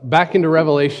back into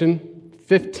Revelation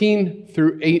 15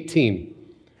 through 18.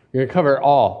 We're going to cover it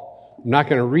all. I'm not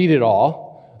going to read it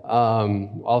all.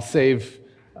 I'll save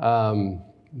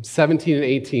 17 and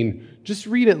 18. Just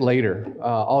read it later.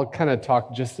 I'll kind of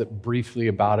talk just briefly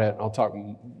about it. I'll talk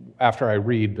after I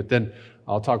read, but then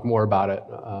I'll talk more about it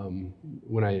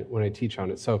when I teach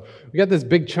on it. So we got this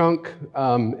big chunk,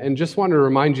 and just want to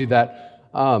remind you that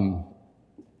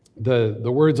the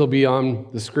words will be on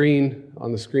the screen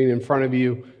in front of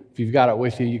you. If you've got it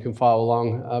with you, you can follow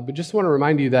along. But just want to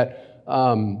remind you that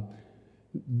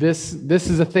this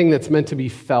is a thing that's meant to be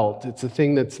felt. It's a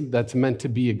thing that's meant to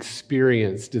be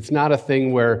experienced. It's not a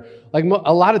thing where, like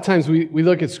a lot of times we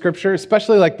look at Scripture,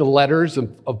 especially like the letters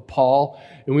of Paul,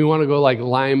 and we want to go like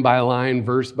line by line,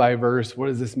 verse by verse. What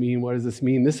does this mean? What does this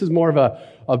mean? This is more of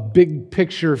a big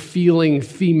picture feeling,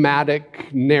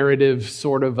 thematic, narrative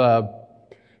sort of a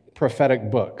prophetic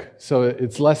book. So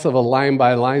it's less of a line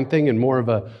by line thing and more of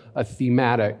a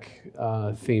thematic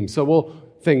theme. So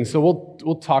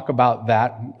we'll talk about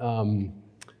that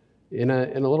in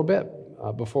a little bit.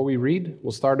 Before we read,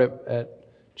 we'll start at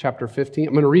chapter 15.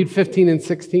 I'm going to read 15 and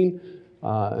 16,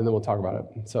 and then we'll talk about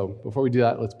it. So before we do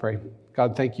that, let's pray.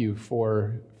 God, thank you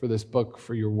for this book,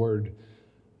 for your word,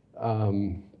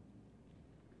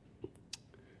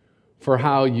 for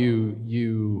how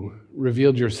you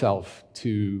revealed yourself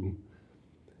to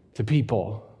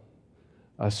people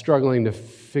struggling to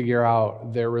figure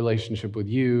out their relationship with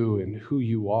you and who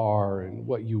you are and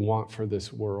what you want for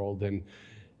this world. And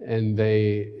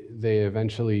they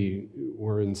eventually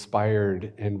were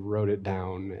inspired and wrote it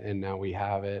down, and now we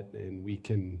have it, and we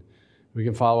can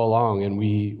follow along, and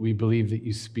we believe that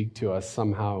you speak to us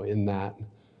somehow in that.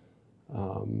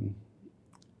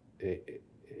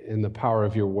 And the power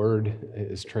of your word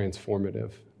is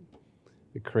transformative.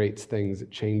 It creates things, it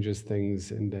changes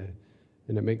things, and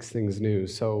it makes things new.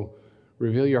 So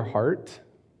reveal your heart.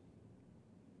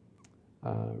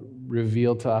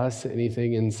 Reveal to us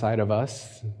anything inside of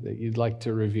us that you'd like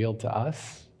to reveal to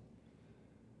us.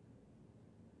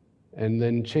 And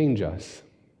then change us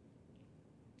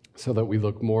so that we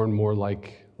look more and more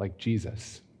like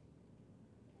Jesus.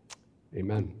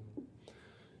 Amen.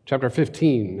 Chapter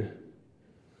 15.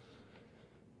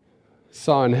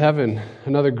 Saw in heaven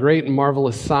another great and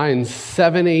marvelous sign,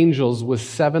 7 angels with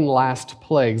 7 last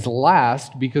plagues.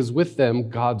 Last, because with them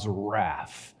God's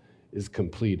wrath is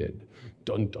completed.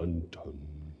 Dun, dun, dun.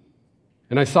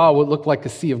 And I saw what looked like a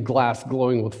sea of glass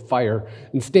glowing with fire,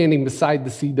 and standing beside the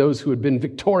sea those who had been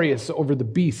victorious over the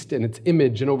beast and its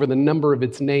image and over the number of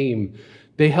its name.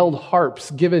 They held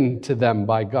harps given to them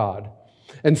by God,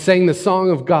 and sang the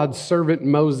song of God's servant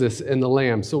Moses and the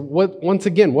Lamb. So once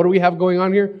again, what do we have going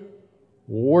on here?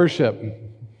 Worship.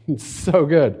 It's so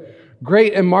good.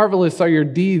 Great and marvelous are your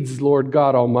deeds, Lord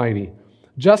God Almighty.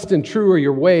 Just and true are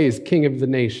your ways, King of the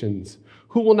nations.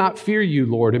 Who will not fear you,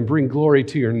 Lord, and bring glory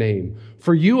to your name?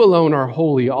 For you alone are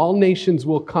holy. All nations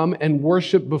will come and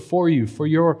worship before you, for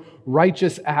your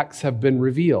righteous acts have been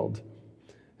revealed.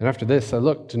 And after this, I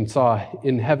looked and saw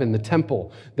in heaven the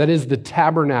temple, that is the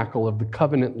tabernacle of the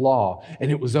covenant law, and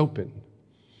it was open.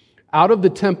 Out of the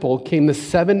temple came the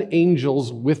 7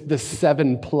 angels with the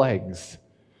 7 plagues.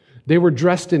 They were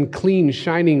dressed in clean,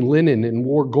 shining linen and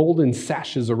wore golden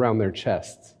sashes around their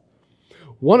chests.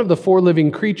 One of the 4 living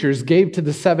creatures gave to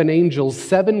the 7 angels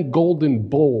 7 golden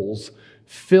bowls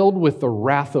filled with the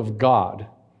wrath of God,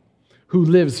 who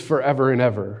lives forever and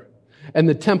ever. And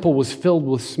the temple was filled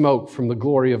with smoke from the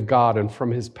glory of God and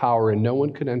from his power, and no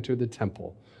one could enter the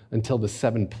temple until the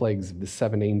 7 plagues of the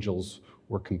 7 angels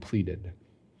were completed.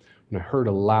 And I heard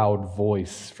a loud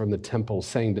voice from the temple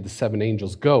saying to the 7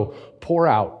 angels, "Go, pour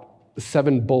out the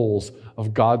 7 bowls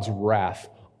of God's wrath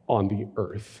on the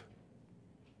earth."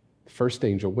 The first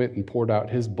angel went and poured out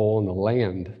his bowl on the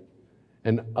land,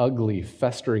 and ugly,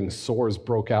 festering sores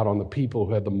broke out on the people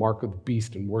who had the mark of the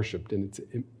beast and worshipped in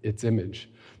its image.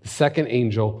 The second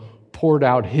angel poured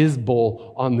out his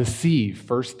bowl on the sea,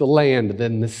 first the land,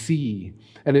 then the sea.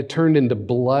 And it turned into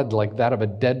blood like that of a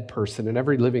dead person, and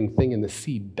every living thing in the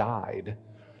sea died.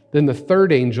 Then the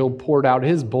third angel poured out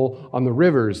his bowl on the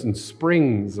rivers and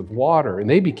springs of water, and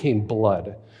they became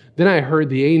blood. Then I heard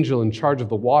the angel in charge of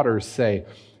the waters say,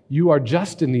 "You are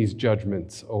just in these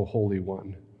judgments, O Holy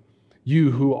One,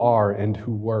 you who are and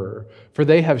who were. For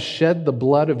they have shed the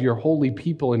blood of your holy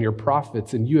people and your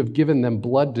prophets, and you have given them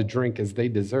blood to drink as they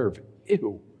deserve."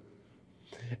 Ew.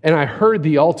 And I heard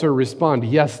the altar respond,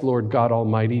 "Yes, Lord God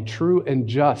Almighty, true and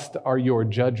just are your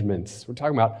judgments." We're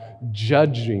talking about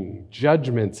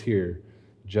judgments here.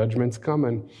 Judgment's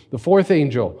coming. The fourth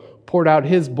angel poured out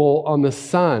his bowl on the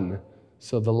sun.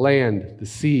 So the land, the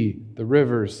sea, the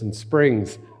rivers and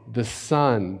springs the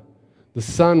sun. The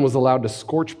sun was allowed to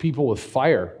scorch people with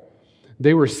fire.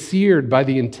 They were seared by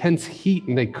the intense heat,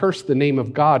 and they cursed the name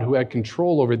of God who had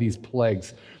control over these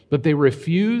plagues. But they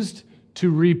refused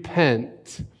to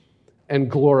repent and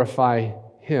glorify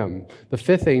him. The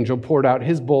fifth angel poured out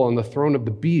his bowl on the throne of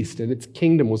the beast, and its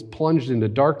kingdom was plunged into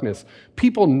darkness.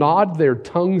 People gnawed their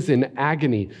tongues in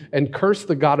agony and cursed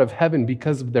the God of heaven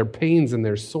because of their pains and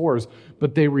their sores,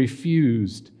 but they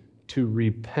refused to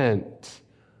repent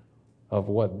of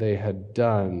what they had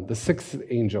done. The sixth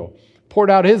angel poured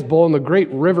out his bowl in the great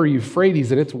river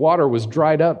Euphrates, and its water was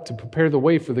dried up to prepare the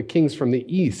way for the kings from the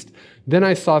east. Then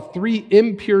I saw 3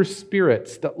 impure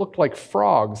spirits that looked like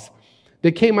frogs.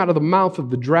 They came out of the mouth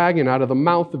of the dragon, out of the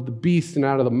mouth of the beast, and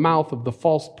out of the mouth of the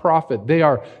false prophet. They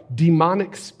are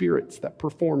demonic spirits that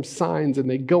perform signs, and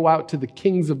they go out to the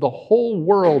kings of the whole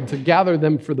world to gather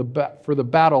them for the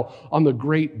battle on the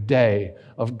great day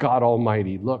of God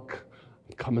Almighty. Look,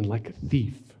 I'm coming like a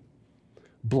thief.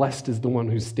 Blessed is the one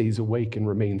who stays awake and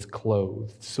remains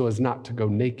clothed, so as not to go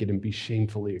naked and be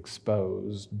shamefully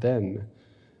exposed. Then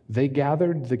they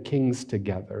gathered the kings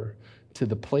together to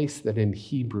the place that in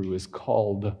Hebrew is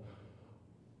called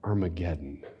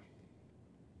Armageddon.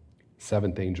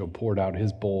 Seventh angel poured out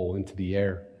his bowl into the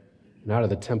air, and out of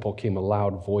the temple came a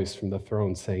loud voice from the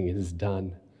throne saying, "It is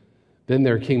done." Then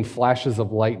there came flashes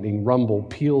of lightning, rumble,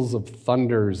 peals of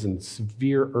thunders, and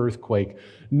severe earthquake.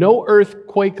 No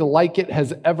earthquake like it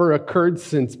has ever occurred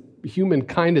since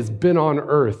humankind has been on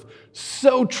earth.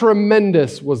 So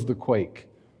tremendous was the quake.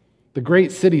 The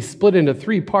great city split into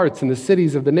 3 parts, and the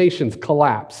cities of the nations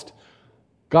collapsed.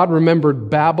 God remembered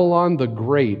Babylon the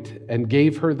Great and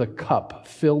gave her the cup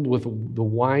filled with the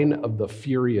wine of the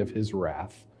fury of his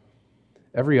wrath.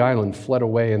 Every island fled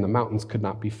away, and the mountains could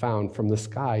not be found. From the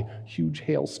sky, huge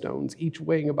hailstones, each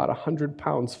weighing about 100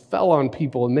 pounds, fell on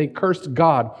people, and they cursed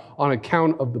God on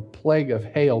account of the plague of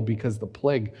hail because the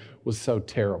plague was so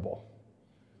terrible.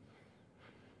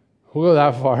 We'll go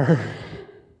that far.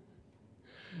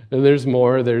 And there's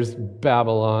more. There's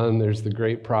Babylon. There's the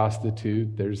great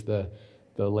prostitute. There's the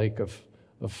lake of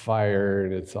fire,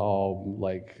 and it's all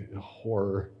like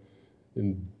horror.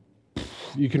 And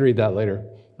you can read that later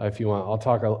if you want. I'll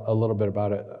talk a little bit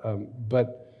about it.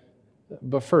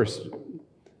 But first,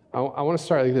 I want to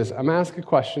start like this. I'm going to ask a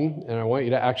question, and I want you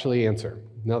to actually answer.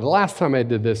 Now, the last time I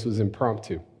did this was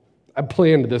impromptu. I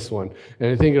planned this one, and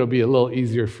I think it'll be a little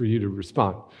easier for you to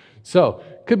respond. So,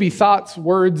 could be thoughts,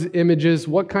 words, images.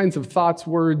 What kinds of thoughts,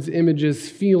 words, images,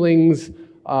 feelings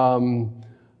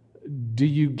do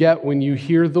you get when you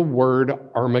hear the word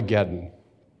Armageddon?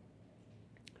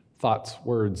 Thoughts,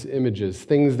 words, images,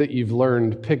 things that you've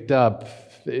learned, picked up.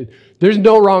 There's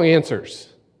no wrong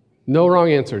answers. No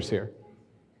wrong answers here.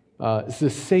 It's a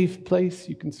safe place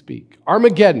you can speak.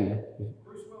 Armageddon.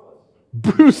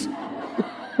 Bruce.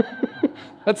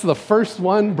 That's the first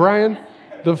one, Brian.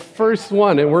 The first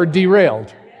one, and we're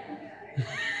derailed.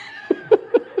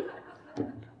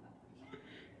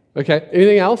 Okay,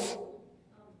 anything else?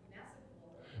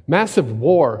 Massive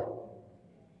war.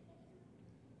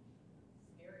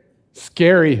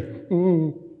 Scary.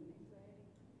 Ooh.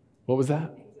 What was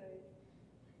that?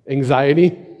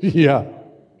 Anxiety? Yeah.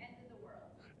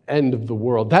 End of the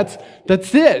world. That's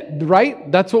it,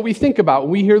 right? That's what we think about.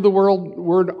 When we hear the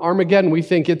word Armageddon, we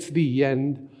think it's the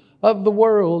end of the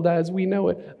world as we know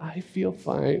it. I feel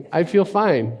fine. I feel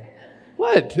fine.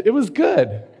 What? It was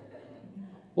good.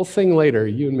 We'll sing later,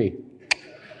 you and me.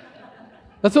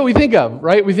 That's what we think of,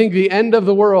 right? We think the end of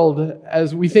the world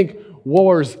as we think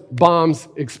wars, bombs,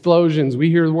 explosions.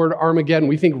 We hear the word Armageddon.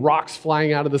 We think rocks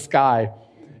flying out of the sky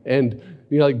and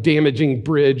like damaging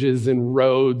bridges and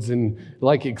roads and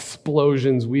like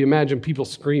explosions. We imagine people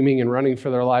screaming and running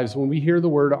for their lives. When we hear the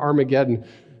word Armageddon,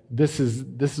 this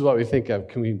is what we think of.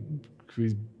 Can we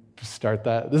start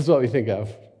that? This is what we think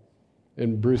of.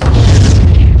 And Bruce.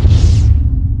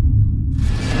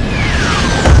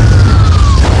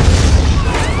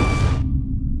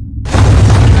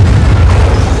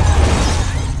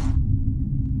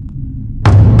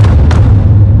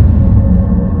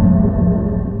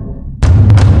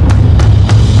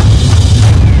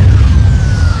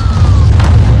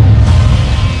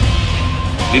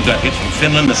 We've got hits from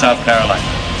Finland to South Carolina.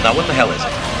 Now, what the hell is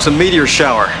it? It's a meteor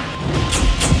shower.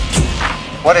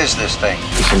 What is this thing?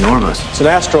 It's enormous. It's an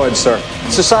asteroid, sir.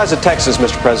 It's the size of Texas,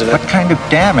 Mr. President. What kind of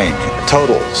damage?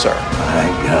 Total, sir. My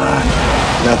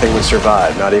God. Nothing would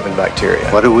survive, not even bacteria.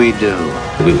 What do we do?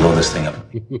 Do we blow this thing up?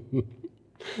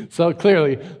 So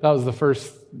clearly, that was the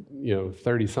first,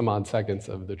 30 some odd seconds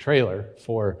of the trailer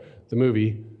for the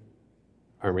movie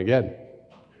Armageddon.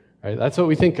 Right? That's what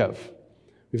we think of.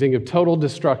 We think of total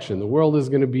destruction. The world is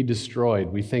going to be destroyed.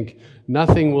 We think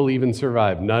nothing will even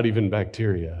survive, not even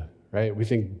bacteria, right? We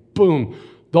think, boom,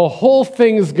 the whole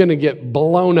thing is going to get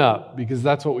blown up because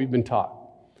that's what we've been taught.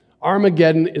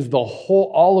 Armageddon is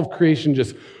all of creation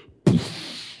just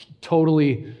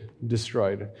totally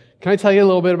destroyed. Can I tell you a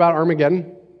little bit about Armageddon?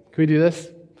 Can we do this?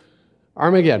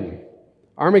 Armageddon.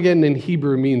 Armageddon in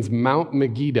Hebrew means Mount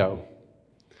Megiddo.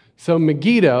 So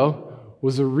Megiddo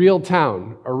was a real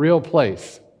town, a real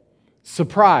place.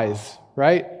 Surprise,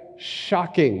 right?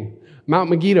 Shocking. Mount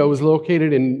Megiddo was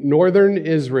located in northern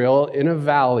Israel in a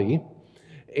valley,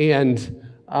 and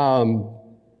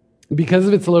because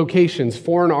of its locations,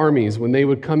 foreign armies, when they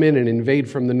would come in and invade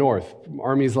from the north,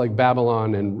 armies like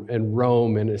Babylon and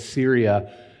Rome and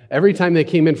Assyria, every time they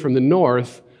came in from the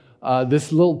north,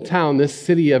 this little town, this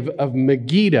city of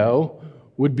Megiddo,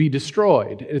 would be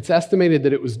destroyed. It's estimated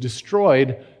that it was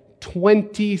destroyed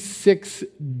 26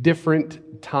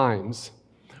 different times.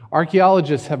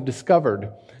 Archaeologists have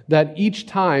discovered that each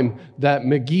time that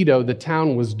Megiddo, the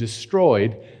town, was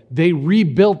destroyed, they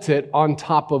rebuilt it on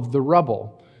top of the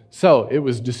rubble. So it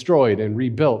was destroyed and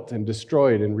rebuilt and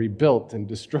destroyed and rebuilt and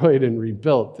destroyed and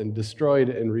rebuilt and destroyed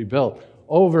and rebuilt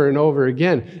over and over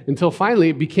again until finally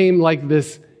it became like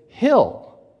this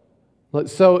hill.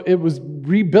 So it was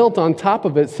rebuilt on top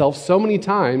of itself so many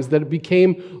times that it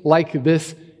became like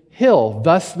this hill,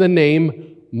 thus the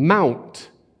name Mount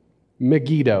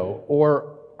Megiddo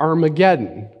or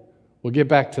Armageddon. We'll get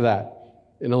back to that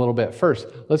in a little bit. First,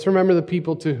 let's remember the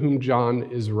people to whom John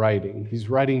is writing. He's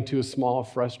writing to a small,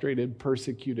 frustrated,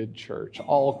 persecuted church.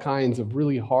 All kinds of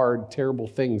really hard, terrible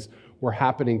things were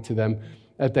happening to them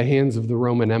at the hands of the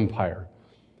Roman Empire,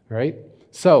 right?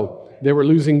 So they were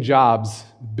losing jobs,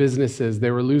 businesses.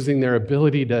 They were losing their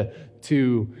ability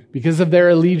to, because of their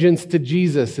allegiance to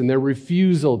Jesus and their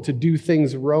refusal to do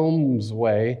things Rome's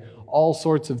way, all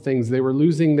sorts of things. They were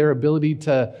losing their ability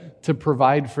to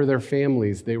provide for their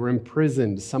families. They were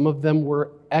imprisoned. Some of them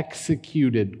were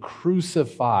executed,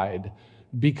 crucified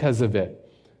because of it.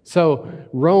 So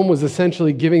Rome was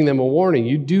essentially giving them a warning.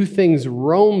 You do things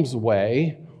Rome's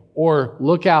way, or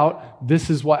look out, this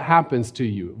is what happens to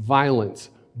you. Violence,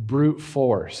 brute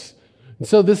force. And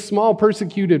so this small,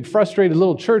 persecuted, frustrated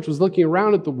little church was looking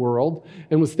around at the world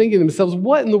and was thinking to themselves,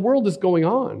 what in the world is going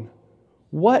on?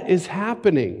 What is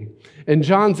happening? And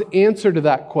John's answer to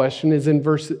that question is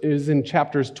in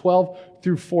chapters 12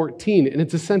 through 14. And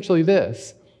it's essentially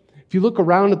this. If you look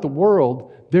around at the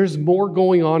world, there's more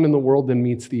going on in the world than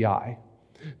meets the eye.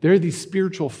 There are these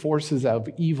spiritual forces of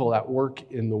evil at work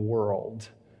in the world,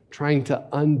 trying to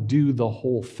undo the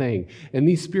whole thing. And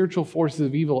these spiritual forces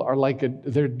of evil are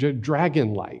they're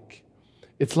dragon-like.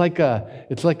 It's like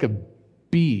a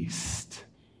beast,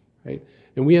 right?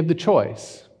 And we have the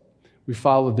choice. We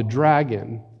follow the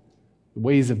dragon, the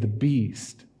ways of the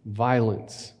beast,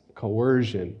 violence,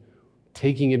 coercion,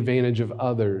 taking advantage of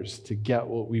others to get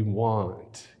what we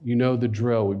want. You know the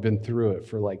drill. We've been through it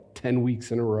for like 10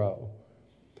 weeks in a row.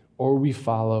 Or we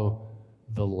follow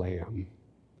the Lamb.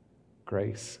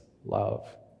 Grace, love,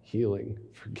 healing,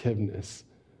 forgiveness,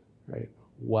 right?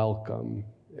 Welcome,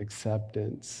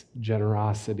 acceptance,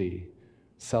 generosity,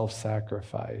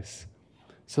 self-sacrifice.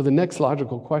 So the next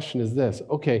logical question is this.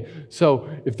 Okay, so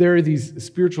if there are these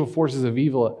spiritual forces of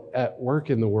evil at work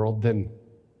in the world, then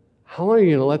how long are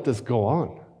you going to let this go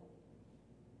on?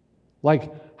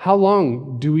 Like, how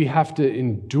long do we have to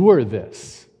endure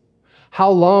this? How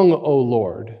long, O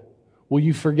Lord, will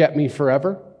you forget me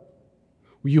forever?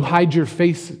 Will you hide your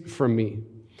face from me?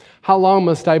 How long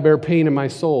must I bear pain in my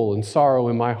soul and sorrow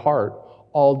in my heart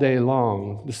all day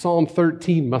long? The Psalm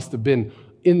 13 must have been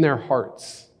in their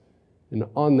hearts and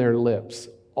on their lips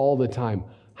all the time.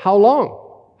 How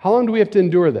long? How long do we have to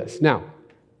endure this? Now,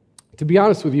 to be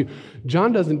honest with you,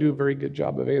 John doesn't do a very good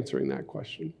job of answering that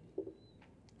question.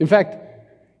 In fact,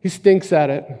 he stinks at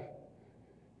it.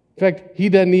 In fact, he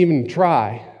doesn't even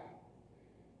try.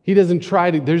 He doesn't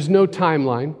try to, there's no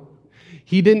timeline.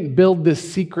 He didn't build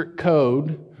this secret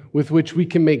code with which we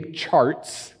can make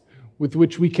charts, with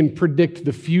which we can predict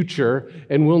the future,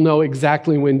 and we'll know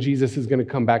exactly when Jesus is going to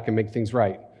come back and make things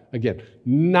right. Again,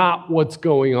 not what's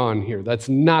going on here. That's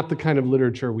not the kind of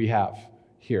literature we have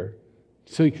here.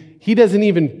 So he doesn't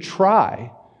even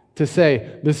try to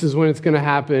say, this is when it's going to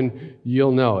happen,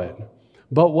 you'll know it.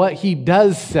 But what he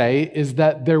does say is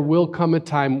that there will come a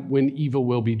time when evil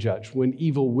will be judged, when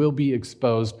evil will be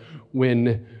exposed,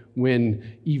 when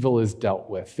evil is dealt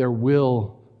with. There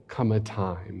will come a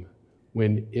time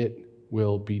when it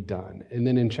will be done. And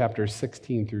then in chapters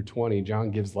 16 through 20,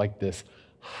 John gives like this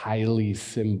highly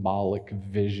symbolic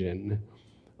vision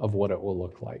of what it will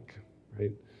look like,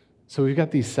 right? So we've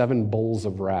got these 7 bowls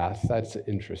of wrath. That's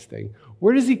interesting.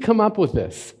 Where does he come up with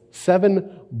this?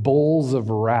 7 bowls of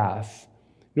wrath.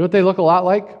 You know what they look a lot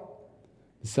like?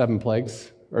 The 7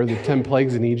 plagues, or the 10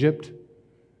 plagues in Egypt,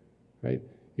 right?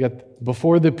 You got,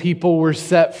 before the people were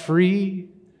set free,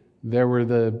 there were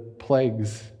the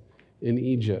plagues in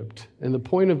Egypt. And the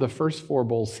point of the first 4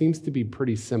 bowls seems to be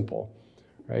pretty simple,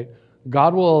 right?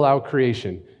 God will allow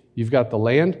creation. You've got the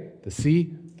land, the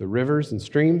sea, the rivers and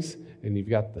streams, and you've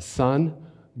got the sun.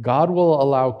 God will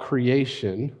allow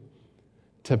creation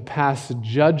to pass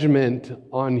judgment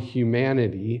on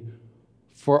humanity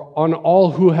on all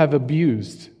who have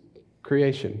abused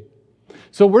creation.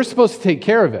 So we're supposed to take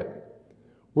care of it.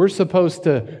 We're supposed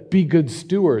to be good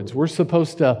stewards. We're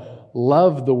supposed to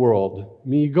love the world. I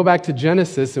mean, you go back to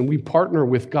Genesis and we partner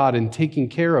with God in taking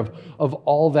care of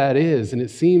all that is. And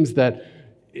it seems that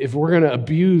if we're going to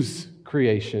abuse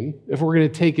creation, if we're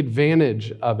going to take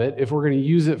advantage of it, if we're going to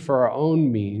use it for our own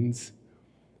means,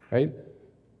 right,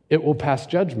 it will pass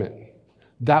judgment.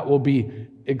 That will be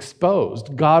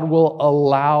exposed. God will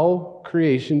allow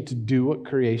creation to do what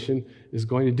creation is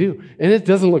going to do. And it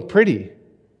doesn't look pretty.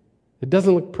 It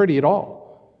doesn't look pretty at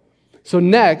all. So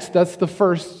next, that's the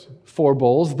first 4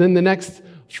 bowls. Then the next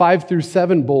 5 through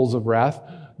 7 bowls of wrath,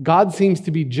 God seems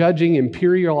to be judging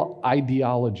imperial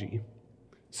ideology.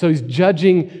 So he's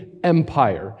judging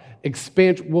empire.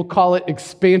 We'll call it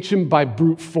expansion by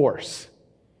brute force.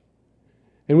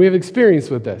 And we have experience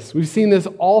with this. We've seen this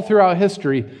all throughout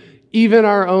history, even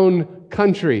our own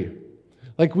country.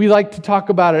 Like, we like to talk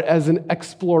about it as an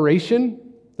exploration.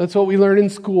 That's what we learn in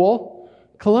school.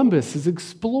 Columbus is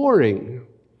exploring.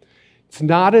 It's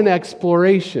not an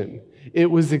exploration.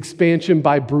 It was expansion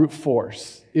by brute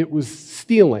force. It was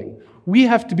stealing. We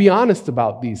have to be honest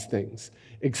about these things.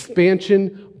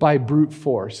 Expansion by brute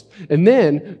force. And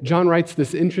then John writes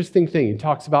this interesting thing. He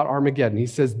talks about Armageddon. He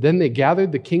says, then they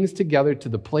gathered the kings together to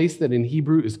the place that in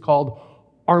Hebrew is called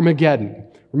Armageddon.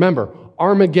 Remember,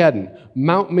 Armageddon,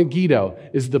 Mount Megiddo,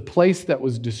 is the place that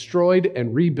was destroyed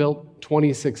and rebuilt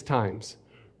 26 times.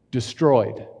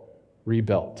 Destroyed,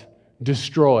 rebuilt.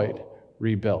 Destroyed,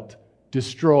 rebuilt.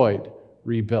 Destroyed,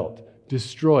 rebuilt.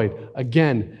 Destroyed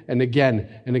again and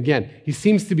again and again. He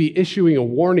seems to be issuing a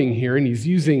warning here, and he's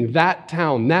using that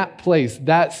town, that place,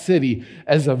 that city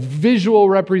as a visual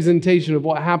representation of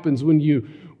what happens when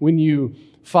you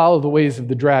follow the ways of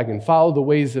the dragon, follow the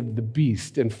ways of the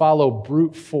beast, and follow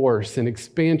brute force and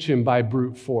expansion by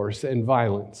brute force and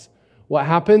violence. What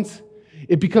happens?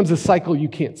 It becomes a cycle you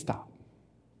can't stop.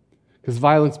 Because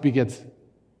violence begets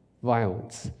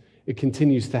violence. It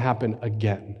continues to happen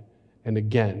again and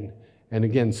again and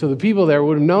again. So the people there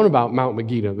would have known about Mount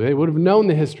Megiddo. They would have known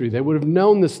the history. They would have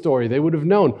known the story. They would have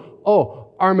known,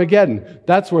 oh, Armageddon,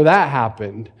 that's where that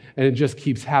happened. And it just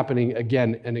keeps happening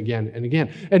again and again and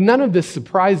again. And none of this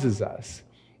surprises us.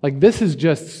 Like, this is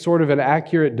just sort of an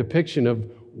accurate depiction of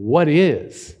what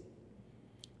is.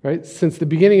 Right? Since the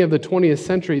beginning of the 20th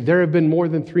century, there have been more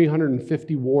than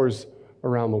 350 wars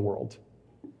around the world.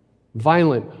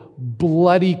 Violent,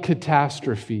 bloody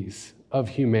catastrophes of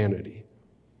humanity.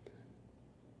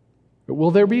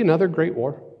 Will there be another great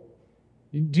war?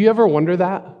 Do you ever wonder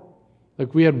that?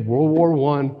 Like, we had World War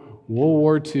I, World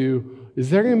War II. Is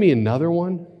there going to be another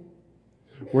one?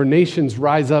 Where nations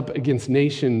rise up against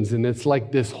nations and it's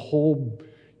like this whole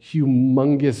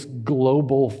humongous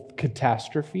global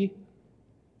catastrophe?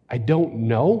 I don't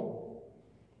know.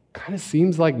 Kind of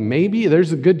seems like maybe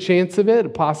there's a good chance of it, a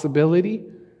possibility.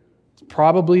 It's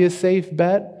probably a safe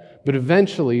bet. But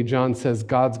eventually, John says,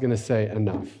 God's going to say,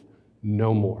 enough.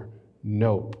 No more.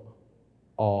 Nope.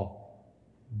 All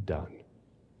done.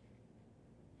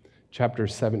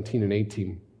 Chapters 17 and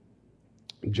 18.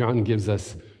 John gives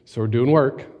us, so we're doing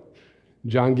work.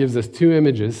 John gives us 2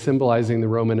 images symbolizing the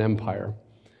Roman Empire.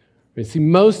 You see,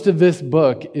 most of this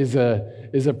book is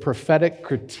a prophetic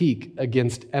critique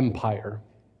against empire,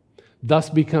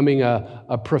 thus becoming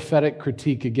a prophetic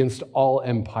critique against all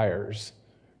empires,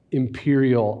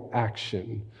 imperial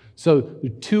action. So,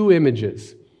 2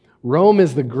 images. Rome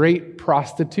is the great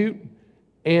prostitute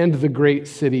and the great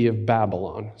city of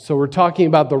Babylon. So we're talking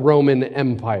about the Roman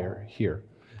Empire here.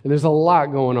 And there's a lot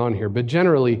going on here, but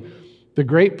generally, the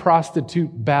great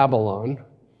prostitute Babylon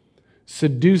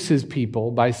seduces people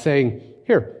by saying,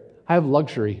 here, I have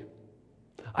luxury.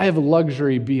 I have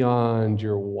luxury beyond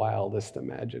your wildest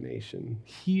imagination.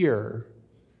 Here,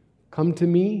 come to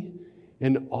me,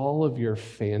 and all of your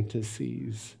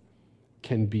fantasies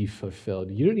can be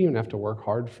fulfilled. You don't even have to work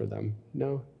hard for them.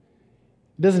 No.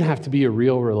 It doesn't have to be a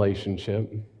real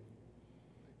relationship. You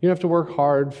don't have to work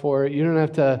hard for it. You don't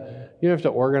have to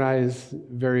organize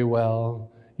very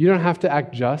well. You don't have to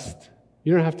act just.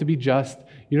 You don't have to be just.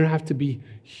 You don't have to be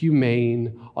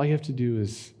humane. All you have to do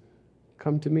is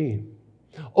come to me.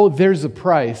 Oh, there's a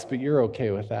price, but you're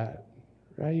okay with that,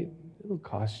 right? It'll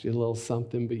cost you a little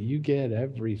something, but you get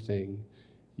everything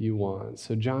you want.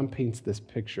 So John paints this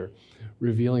picture,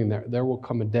 revealing that there will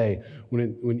come a day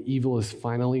when evil is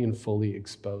finally and fully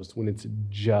exposed, when it's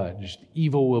judged.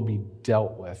 Evil will be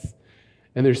dealt with.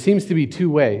 And there seems to be two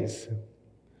ways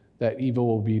that evil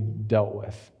will be dealt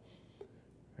with.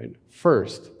 Right?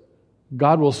 First,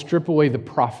 God will strip away the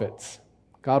prophets.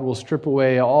 God will strip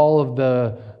away all of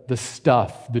the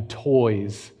stuff, the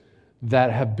toys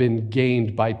that have been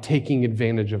gained by taking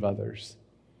advantage of others,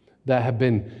 that have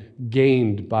been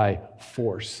gained by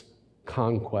force,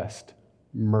 conquest,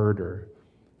 murder.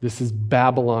 This is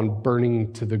Babylon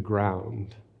burning to the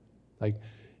ground. Like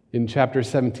in chapter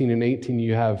 17 and 18,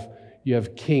 you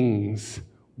have kings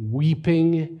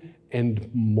weeping and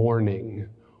mourning.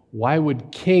 Why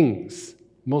would kings,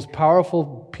 most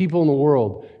powerful people in the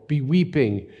world, be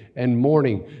weeping and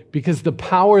mourning? Because the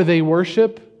power they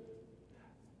worship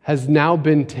has now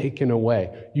been taken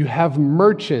away. You have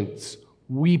merchants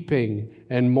weeping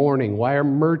and mourning. Why are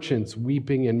merchants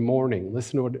weeping and mourning?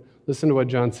 Listen to what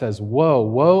John says. Woe,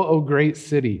 woe, O great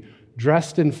city,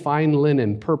 dressed in fine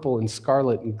linen, purple and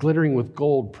scarlet, and glittering with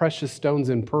gold, precious stones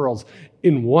and pearls.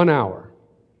 In 1 hour,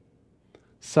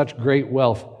 such great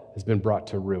wealth has been brought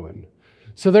to ruin.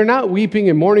 So they're not weeping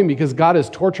and mourning because God is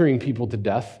torturing people to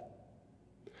death.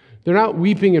 They're not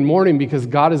weeping and mourning because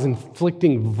God is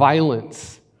inflicting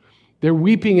violence. They're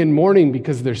weeping and mourning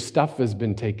because their stuff has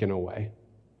been taken away.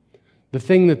 The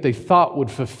thing that they thought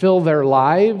would fulfill their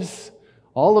lives,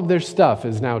 all of their stuff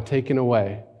is now taken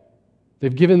away.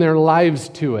 They've given their lives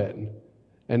to it,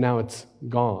 and now it's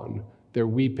gone. They're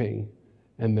weeping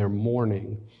and they're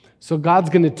mourning. So God's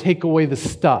going to take away the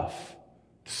stuff,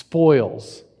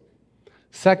 spoils.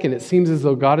 Second, it seems as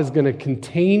though God is going to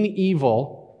contain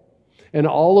evil and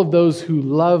all of those who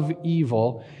love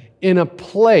evil in a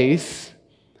place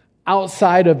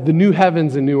outside of the new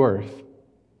heavens and new earth.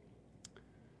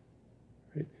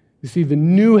 You see, the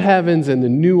new heavens and the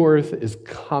new earth is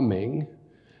coming,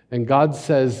 and God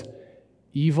says,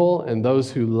 evil and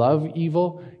those who love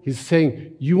evil, He's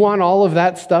saying, you want all of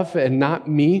that stuff and not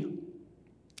me?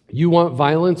 You want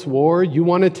violence, war? You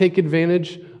want to take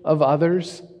advantage of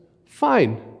others?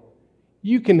 Fine,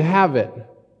 you can have it,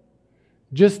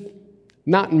 just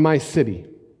not in my city.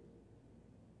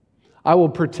 I will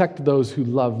protect those who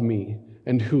love me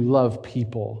and who love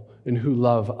people and who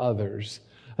love others.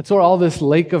 That's what all this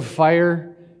lake of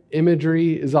fire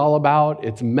imagery is all about.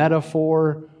 It's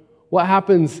metaphor. What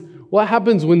happens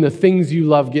when the things you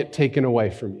love get taken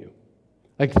away from you?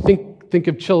 Like think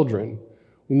of children.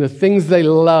 When the things they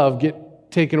love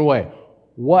get taken away,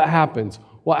 what happens?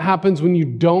 What happens when you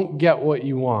don't get what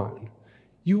you want?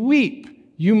 You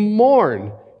weep, you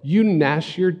mourn, you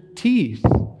gnash your teeth,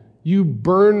 you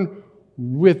burn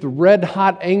with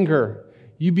red-hot anger.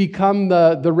 You become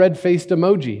the red-faced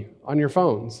emoji on your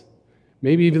phones.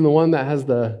 Maybe even the one that has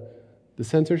the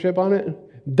censorship on it.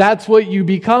 That's what you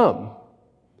become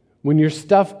when your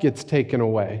stuff gets taken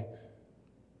away,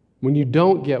 when you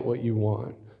don't get what you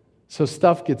want. So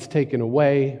stuff gets taken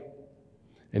away,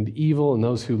 and evil and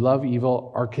those who love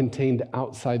evil are contained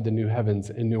outside the new heavens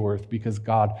and new earth because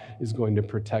God is going to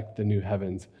protect the new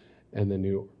heavens and the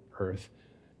new earth.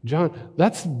 John,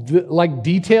 that's like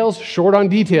details, short on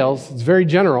details. It's very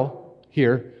general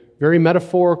here, very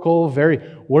metaphorical,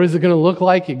 what is it going to look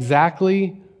like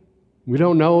exactly? We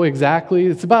don't know exactly.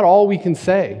 It's about all we can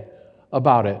say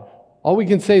about it. All we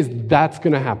can say is that's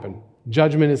going to happen.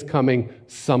 Judgment is coming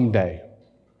someday.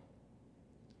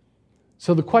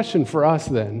 So the question for us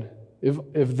then,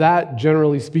 if that,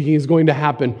 generally speaking, is going to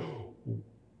happen,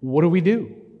 what do we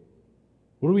do?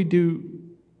 What do we do?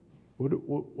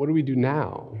 What do we do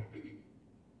now?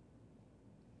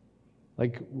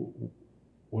 Like,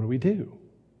 what do we do?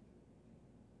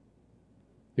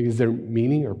 Like, is there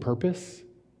meaning or purpose?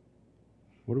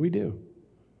 What do we do?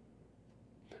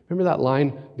 Remember that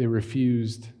line? They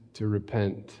refused to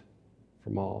repent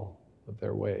from all of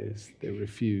their ways. They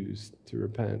refused to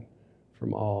repent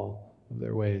from all of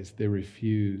their ways. They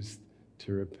refused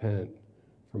to repent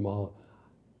from all.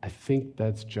 I think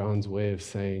that's John's way of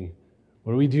saying,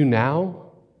 what do we do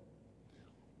now?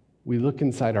 We look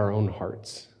inside our own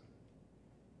hearts.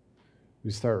 We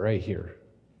start right here.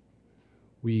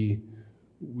 We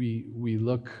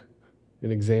look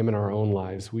and examine our own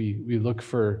lives. We look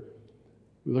for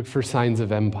signs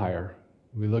of empire.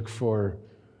 We look for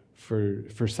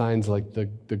signs like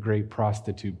the great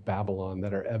prostitute Babylon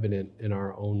that are evident in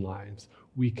our own lives.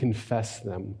 We confess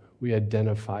them. We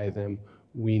identify them.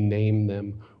 We name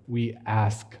them. we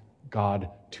ask God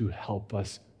to help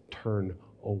us turn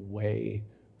away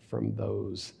from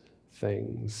those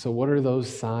things. So what are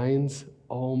those signs?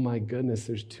 Oh my goodness,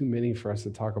 there's too many for us to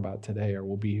talk about today, or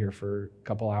we'll be here for a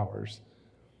couple hours.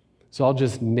 So I'll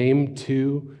just name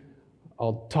two.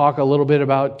 I'll talk a little bit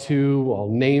about two. I'll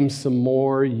name some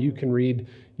more. You can read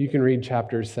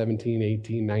chapters 17,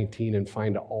 18, 19 and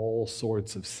find all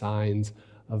sorts of signs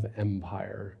of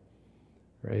empire,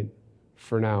 right?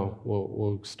 For now,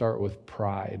 we'll start with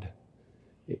pride.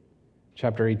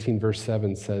 Chapter 18, verse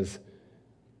 7 says,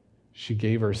 she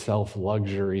gave herself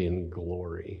luxury and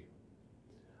glory.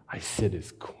 I sit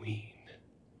as queen.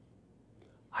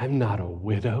 I'm not a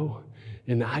widow,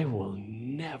 and I will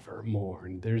never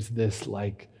mourn. There's this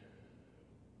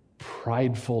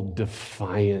prideful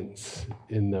defiance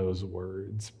in those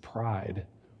words. Pride.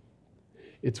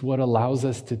 It's what allows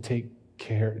us to take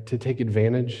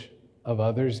advantage of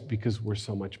others because we're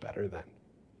so much better than.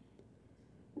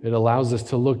 It allows us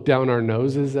to look down our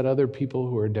noses at other people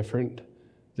who are different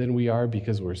than we are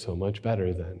because we're so much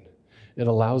better than. It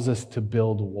allows us to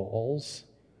build walls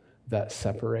that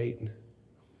separate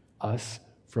us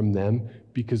from them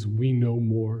because we know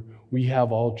more. We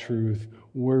have all truth.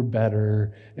 We're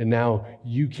better. And now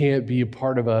you can't be a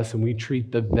part of us, and we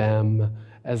treat the them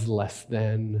as less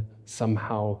than,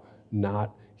 somehow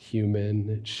not human.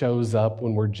 It shows up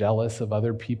when we're jealous of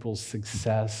other people's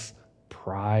success,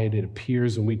 pride. It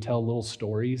appears when we tell little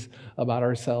stories about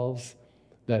ourselves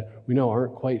that we know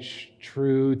aren't quite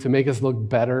true to make us look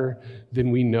better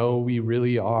than we know we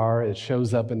really are. It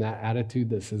shows up in that attitude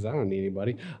that says, I don't need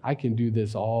anybody. I can do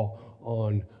this all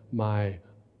on my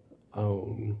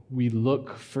own. We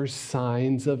look for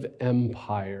signs of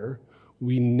empire.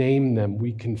 We name them,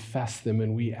 we confess them,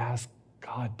 and we ask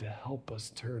God to help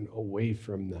us turn away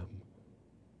from them.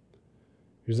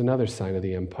 Here's another sign of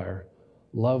the empire: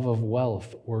 love of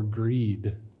wealth or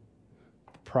greed.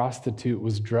 Prostitute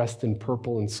was dressed in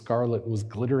purple and scarlet, was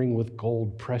glittering with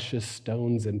gold, precious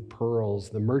stones, and pearls.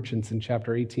 The merchants in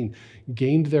chapter 18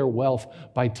 gained their wealth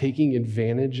by taking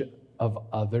advantage of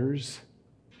others.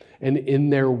 And in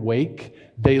their wake,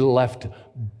 they left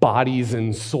bodies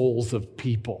and souls of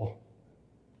people,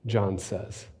 John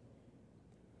says.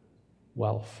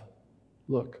 Wealth.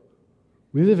 Look,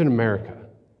 we live in America.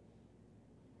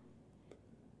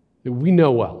 We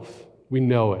know wealth. We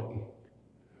know it.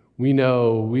 We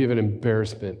know we have an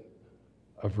embarrassment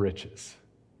of riches.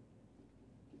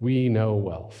 We know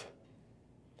wealth.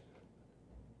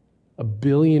 1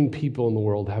 billion people in the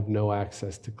world have no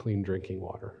access to clean drinking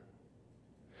water.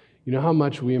 You know how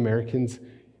much we Americans,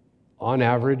 on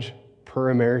average, per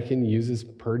American uses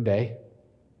per day?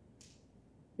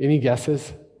 Any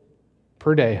guesses?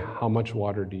 Per day, how much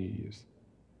water do you use?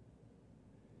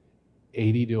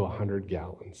 80 to 100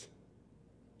 gallons.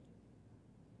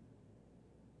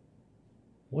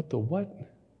 What the what?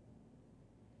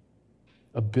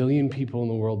 1 billion people in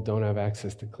the world don't have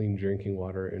access to clean drinking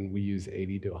water, and we use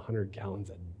 80 to 100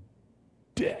 gallons a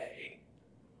day.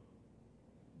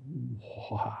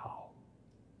 Wow.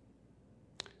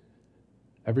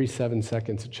 Every 7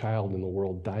 seconds, a child in the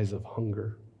world dies of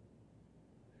hunger.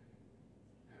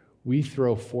 We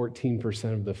throw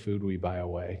 14% of the food we buy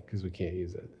away because we can't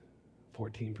use it.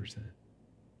 14%.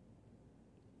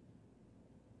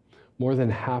 More than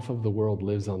half of the world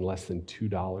lives on less than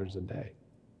 $2 a day.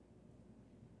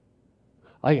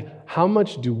 How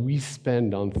much do we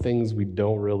spend on things we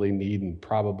don't really need and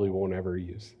probably won't ever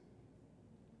use?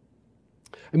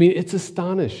 I mean, it's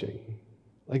astonishing.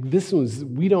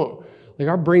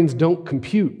 Our brains don't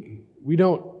compute. We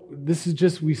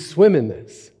swim in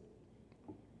this.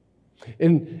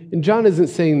 And John isn't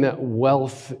saying that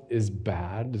wealth is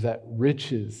bad, that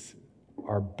riches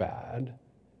are bad.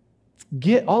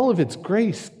 Get all of its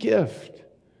grace, gift.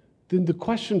 Then the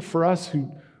question for us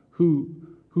who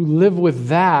live with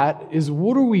that is,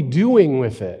 what are we doing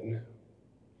with it?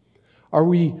 Are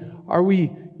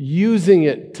we using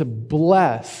it to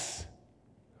bless?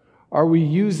 Are we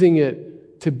using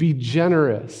it to be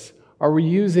generous? Are we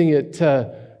using it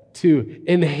to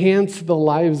enhance the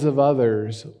lives of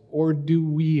others? Or do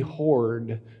we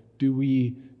hoard? Do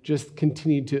we just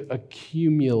continue to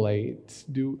accumulate?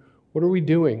 What are we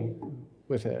doing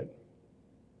with it?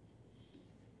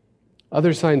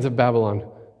 Other signs of Babylon: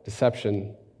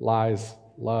 deception, lies,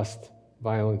 lust,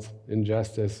 violence,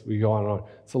 injustice. We go on and on.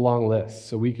 It's a long list,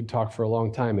 so we could talk for a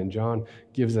long time. And John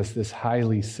gives us this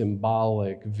highly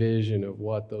symbolic vision of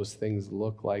what those things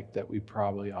look like that we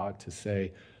probably ought to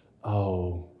say,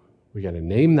 oh, we got to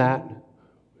name that.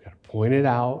 We got to point it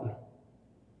out.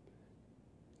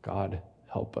 God,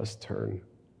 help us turn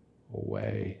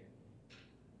away.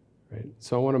 Right?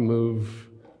 So I want to move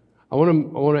I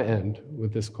want to end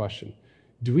with this question.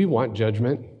 Do we want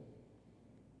judgment?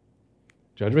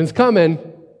 Judgment's coming.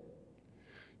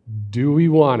 Do we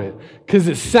want it? Because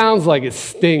it sounds like it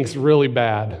stinks really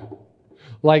bad.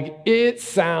 Like it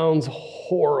sounds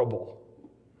horrible.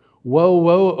 Woe,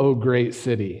 woe, O great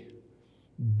city.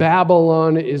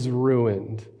 Babylon is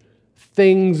ruined.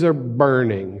 Things are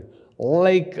burning.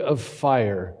 Lake of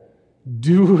fire.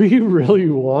 Do we really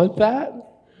want that?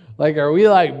 Like, are we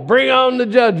like, bring on the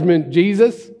judgment,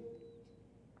 Jesus?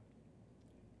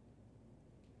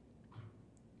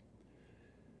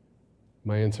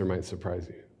 My answer might surprise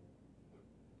you.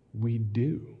 We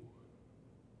do.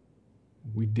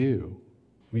 We do.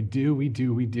 We do, we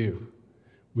do, we do.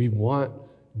 We want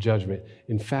judgment.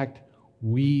 In fact,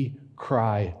 we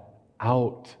cry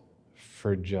out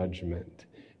for judgment.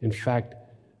 In fact,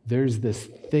 there's this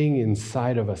thing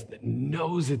inside of us that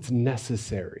knows it's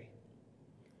necessary.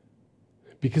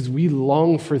 Because we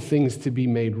long for things to be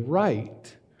made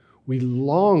right. We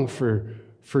long for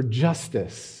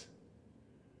justice.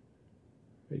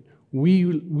 Right?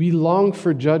 We long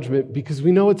for judgment because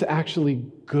we know it's actually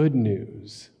good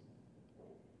news.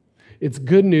 It's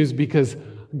good news because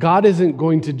God isn't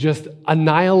going to just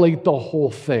annihilate the whole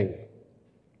thing.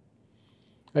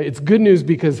 Right? It's good news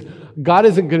because God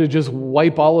isn't going to just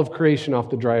wipe all of creation off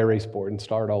the dry erase board and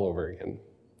start all over again.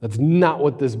 That's not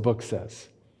what this book says.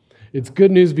 It's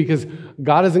good news because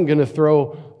God isn't going to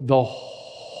throw the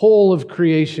whole of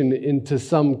creation into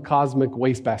some cosmic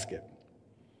wastebasket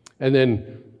and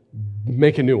then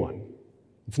make a new one.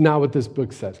 It's not what this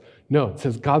book says. No, it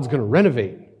says God's going to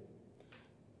renovate.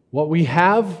 What we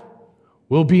have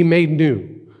will be made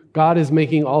new. God is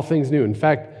making all things new. In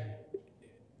fact,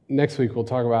 next week we'll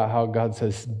talk about how God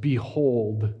says,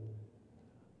 behold,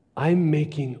 I'm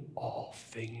making all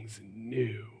things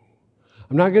new.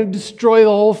 I'm not going to destroy the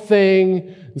whole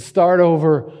thing and start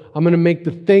over. I'm going to make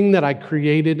the thing that I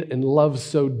created and love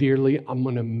so dearly, I'm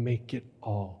going to make it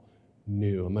all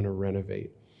new. I'm going to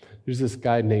renovate. There's this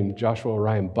guy named Joshua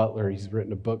Ryan Butler. He's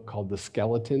written a book called The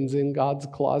Skeletons in God's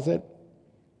Closet.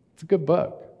 It's a good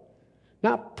book.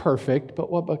 Not perfect, but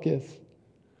what book is?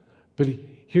 But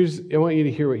I want you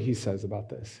to hear what he says about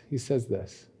this. He says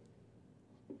this: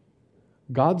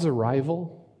 God's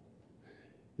arrival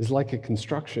is like a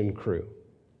construction crew.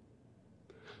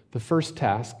 The first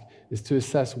task is to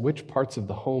assess which parts of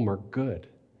the home are good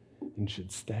and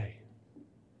should stay.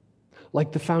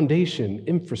 Like the foundation,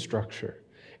 infrastructure,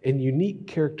 and unique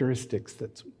characteristics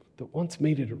that once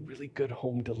made it a really good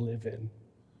home to live in.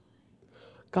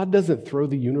 God doesn't throw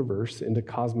the universe into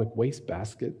cosmic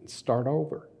wastebasket and start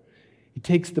over. He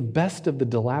takes the best of the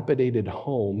dilapidated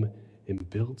home and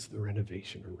builds the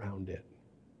renovation around it.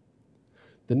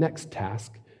 The next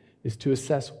task is to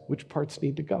assess which parts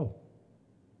need to go.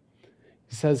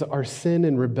 He says our sin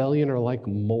and rebellion are like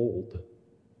mold,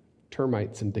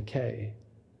 termites, and decay.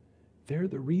 They're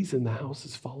the reason the house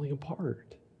is falling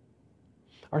apart.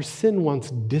 Our sin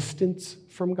wants distance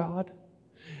from God,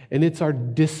 and it's our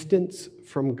distance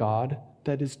from God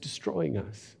that is destroying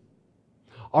us.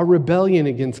 Our rebellion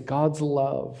against God's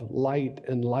love, light,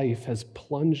 and life has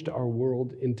plunged our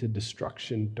world into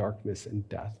destruction, darkness, and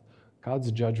death.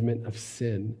 God's judgment of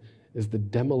sin is the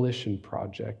demolition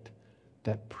project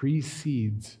that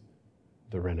precedes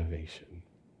the renovation.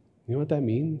 You know what that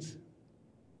means?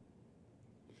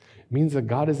 It means that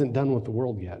God isn't done with the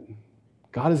world yet.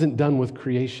 God isn't done with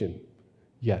creation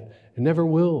yet, and never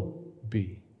will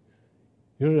be.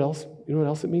 You know what else? You know what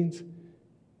else it means? It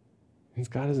means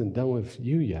God isn't done with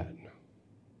you yet.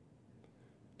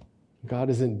 God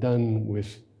isn't done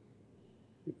with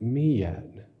me yet.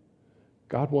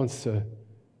 God wants to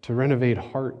renovate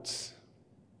hearts.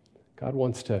 God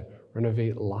wants to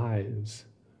renovate lives.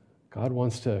 God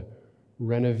wants to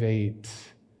renovate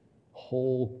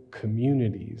whole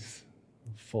communities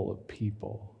full of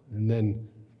people, and then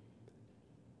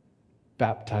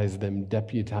baptize them,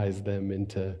 deputize them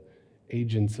into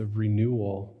agents of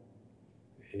renewal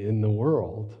in the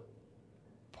world,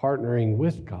 partnering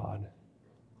with God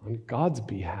on God's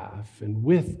behalf and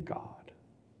with God.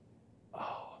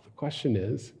 Oh, the question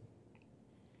is,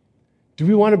 do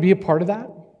we want to be a part of that?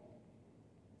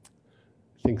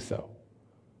 I think so.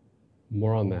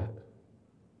 More on that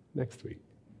next week.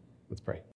 Let's pray.